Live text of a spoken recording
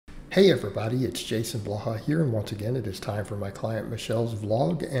Hey everybody, it's Jason Blaha here, and once again it is time for my client Michelle's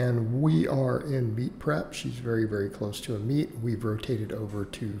vlog, and we are in meet prep. She's very close to a meet. We've rotated over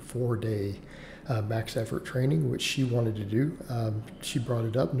to 4-day max effort training, which she wanted to do. She brought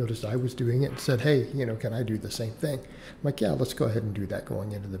it up, noticed I was doing it, and said, hey, can I do the same thing? I'm like, yeah, let's go ahead and do that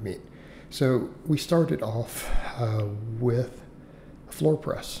going into the meet. So we started off with a floor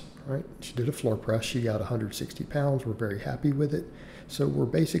press. Right? She did a floor press. She got 160 pounds. We're very happy with it. So we're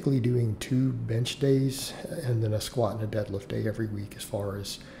basically doing 2 bench days and then a squat and a deadlift day every week as far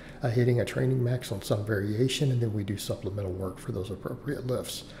as hitting a training max on some variation, and then we do supplemental work for those appropriate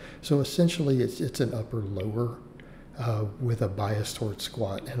lifts. So essentially it's an upper-lower with a bias towards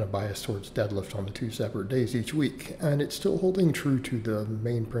squat and a bias towards deadlift on the 2 separate days each week. And it's still holding true to the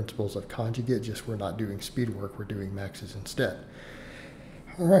main principles of conjugate, just we're not doing speed work, we're doing maxes instead.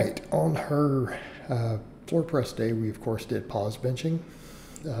 All right, on her floor press day, we of course did pause benching,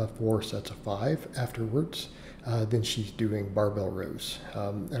 4 sets of 5 afterwards. Then she's doing barbell rows.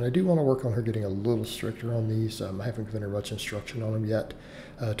 And I do want to work on her getting a little stricter on these. I haven't given her much instruction on them yet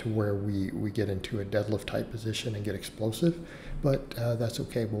to where we get into a deadlift type position and get explosive, but that's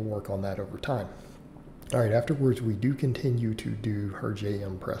okay, we'll work on that over time. All right, afterwards we do continue to do her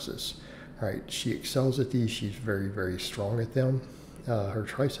JM presses. All right, she excels at these, she's very strong at them. Her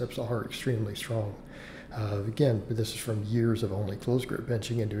triceps are extremely strong. Again, this is from years of only closed grip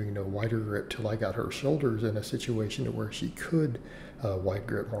benching and doing no wider grip till I got her shoulders in a situation to where she could wide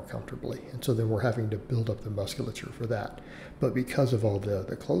grip more comfortably. And so then we're having to build up the musculature for that. But because of all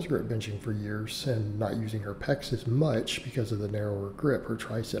the closed grip benching for years and not using her pecs as much because of the narrower grip, her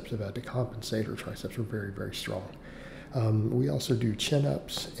triceps have had to compensate. Her triceps are very strong. We also do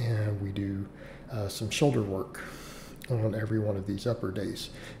chin-ups, and we do some shoulder work on every one of these upper days.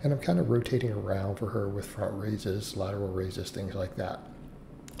 And I'm kind of rotating around for her with front raises, lateral raises, things like that.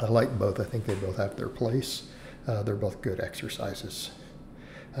 I like both. I think they both have their place. They're both good exercises.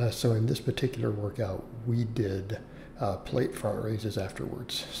 So in this particular workout, we did plate front raises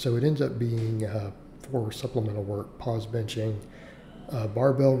afterwards. So it ends up being for supplemental work, pause benching,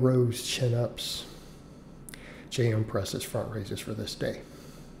 barbell rows, chin-ups, JM presses, front raises for this day.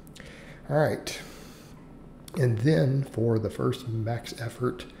 All right. And then for the first max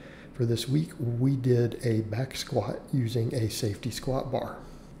effort for this week, we did a back squat using a safety squat bar.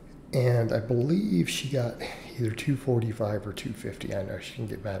 And I believe she got either 245 or 250. I know she can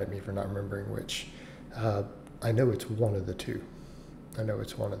get mad at me for not remembering which. I know it's one of the two.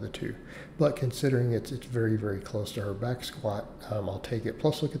 But considering it's very close to her back squat, I'll take it.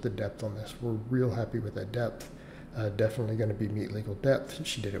 Plus, look at the depth on this. We're real happy with that depth. Definitely going to be meet legal depth.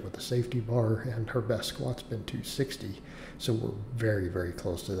 She did it with a safety bar, and her best squat's been 260. So we're very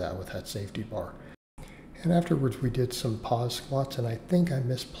close to that with that safety bar. And afterwards we did some pause squats, and I think I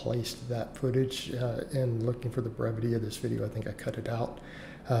misplaced that footage in looking for the brevity of this video. I think I cut it out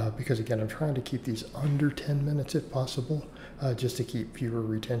because again, I'm trying to keep these under 10 minutes if possible, just to keep viewer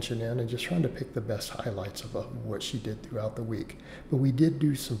retention in, and just trying to pick the best highlights of what she did throughout the week. But we did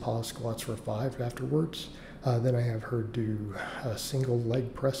do some pause squats for 5 afterwards. Then I have her do single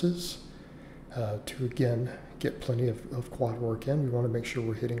leg presses to again get plenty of quad work in. We want to make sure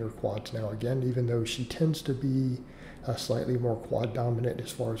we're hitting her quads now again, even though she tends to be slightly more quad dominant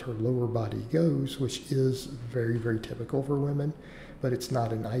as far as her lower body goes, which is very typical for women, but it's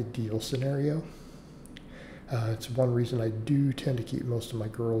not an ideal scenario. It's one reason I do tend to keep most of my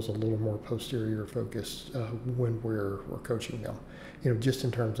girls a little more posterior focused when we're coaching them, just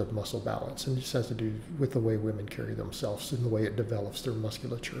in terms of muscle balance. And it just has to do with the way women carry themselves and the way it develops their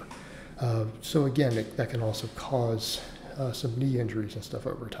musculature. So again, that can also cause some knee injuries and stuff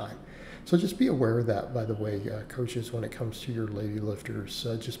over time. So just be aware of that, by the way, coaches, when it comes to your lady lifters.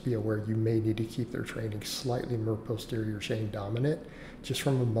 Just be aware you may need to keep their training slightly more posterior chain dominant, just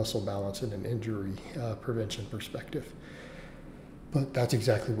from a muscle balance and an injury prevention perspective. But that's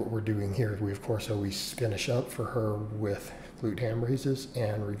exactly what we're doing here. We, of course, always finish up for her with glute ham raises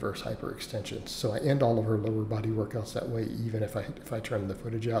and reverse hyperextensions. So I end all of her lower body workouts that way, even if I trim the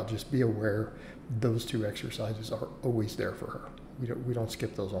footage out. Just be aware those 2 exercises are always there for her. We don't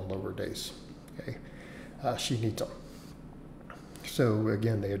skip those on lower days. Okay, she needs them. So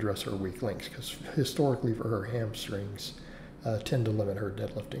again, they address her weak links, because historically for her, hamstrings tend to limit her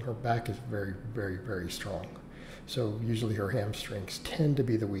deadlifting. Her back is very strong. So usually her hamstrings tend to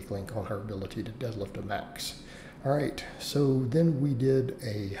be the weak link on her ability to deadlift a max. All right, so then we did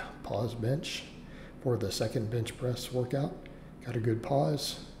a pause bench for the second bench press workout. Got a good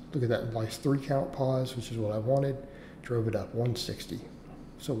pause. Look at that nice 3 count pause, which is what I wanted. Drove it up 160.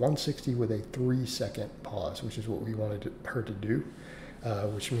 So 160 with a 3-second pause, which is what we wanted her to do.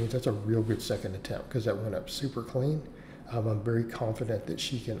 which means that's a real good second attempt because that went up super clean. I'm very confident that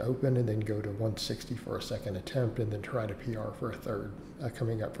she can open and then go to 160 for a second attempt and then try to PR for a third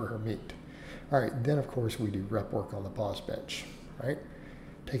coming up for her meet. All right, then of course we do rep work on the pause bench, right?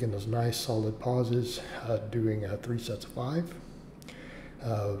 Taking those nice solid pauses, doing 3 sets of 5.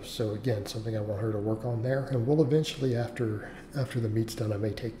 So again, something I want her to work on there. And we'll eventually, after the meet's done, I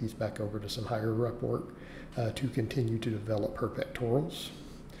may take these back over to some higher rep work to continue to develop her pectorals.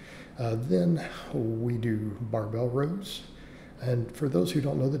 Then we do barbell rows. And for those who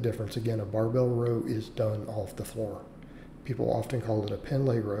don't know the difference, again, a barbell row is done off the floor. People often call it a pin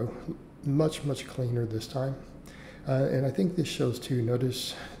lay row. Much, much cleaner this time. And I think this shows too,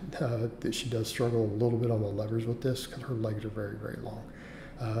 notice that she does struggle a little bit on the levers with this because her legs are very, very long.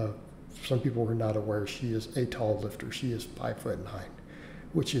 Some people are not aware she is a tall lifter. She is 5'9",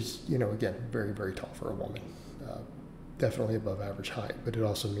 which is, again, very, very tall for a woman. Definitely above average height, but it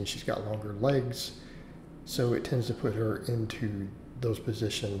also means she's got longer legs. So it tends to put her into those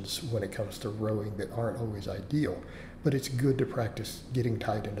positions when it comes to rowing that aren't always ideal. But it's good to practice getting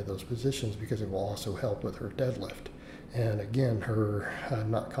tight into those positions because it will also help with her deadlift. And again, her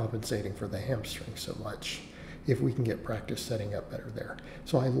not compensating for the hamstring so much if we can get practice setting up better there.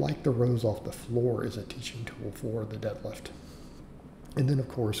 So I like the rows off the floor as a teaching tool for the deadlift. And then of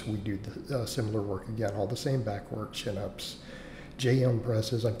course we do the similar work again, all the same back work, chin-ups, JM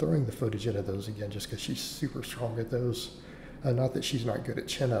presses. I'm throwing the footage into those again just because she's super strong at those. Not that she's not good at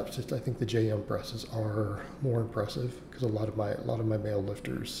chin-ups, I think the JM presses are more impressive because a lot of my male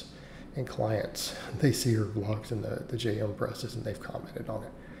lifters and clients, they see her vlogs and the JM presses and they've commented on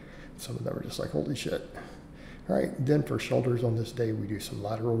it. Some of them are just like, holy shit. All right, then for shoulders on this day, we do some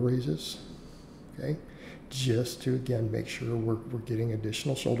lateral raises, okay? Just to, again, make sure we're getting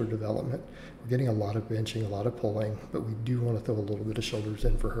additional shoulder development. We're getting a lot of benching, a lot of pulling, but we do want to throw a little bit of shoulders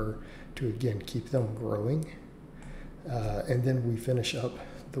in for her to, again, keep them growing. And then we finish up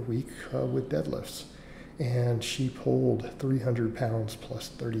the week with deadlifts. And she pulled 300 pounds plus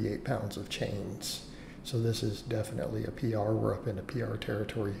 38 pounds of chains. So this is definitely a PR. We're up into PR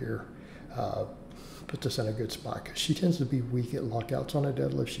territory here. Puts us in a good spot because she tends to be weak at lockouts on a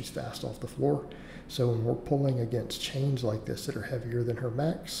deadlift. She's fast off the floor. So when we're pulling against chains like this that are heavier than her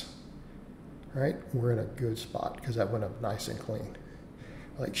max, right, we're in a good spot because that went up nice and clean.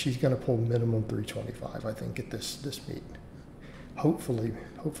 Like she's going to pull minimum 325, I think, at this meet. Hopefully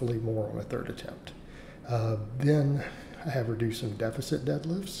more on a third attempt. Then I have her do some deficit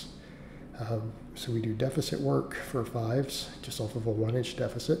deadlifts. So we do deficit work for 5s, just off of a 1-inch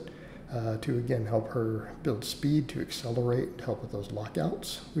deficit. To again help her build speed, to accelerate, to help with those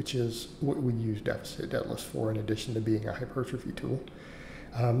lockouts, which is what we use deficit deadlifts for in addition to being a hypertrophy tool.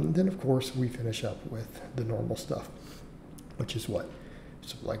 Then of course we finish up with the normal stuff, which is what?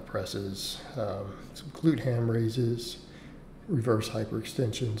 Some leg presses, some glute ham raises, reverse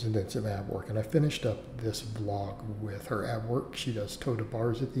hyperextensions, and then some ab work. And I finished up this vlog with her ab work. She does toe to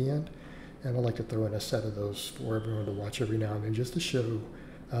bars at the end, and I like to throw in a set of those for everyone to watch every now and then just to show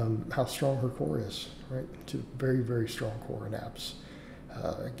how strong her core is, right? It's a very, very strong core in abs.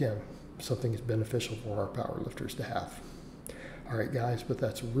 Again, something is beneficial for our powerlifters to have. All right, guys, but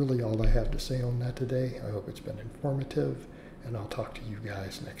that's really all I have to say on that today. I hope it's been informative, and I'll talk to you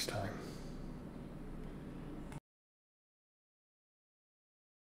guys next time.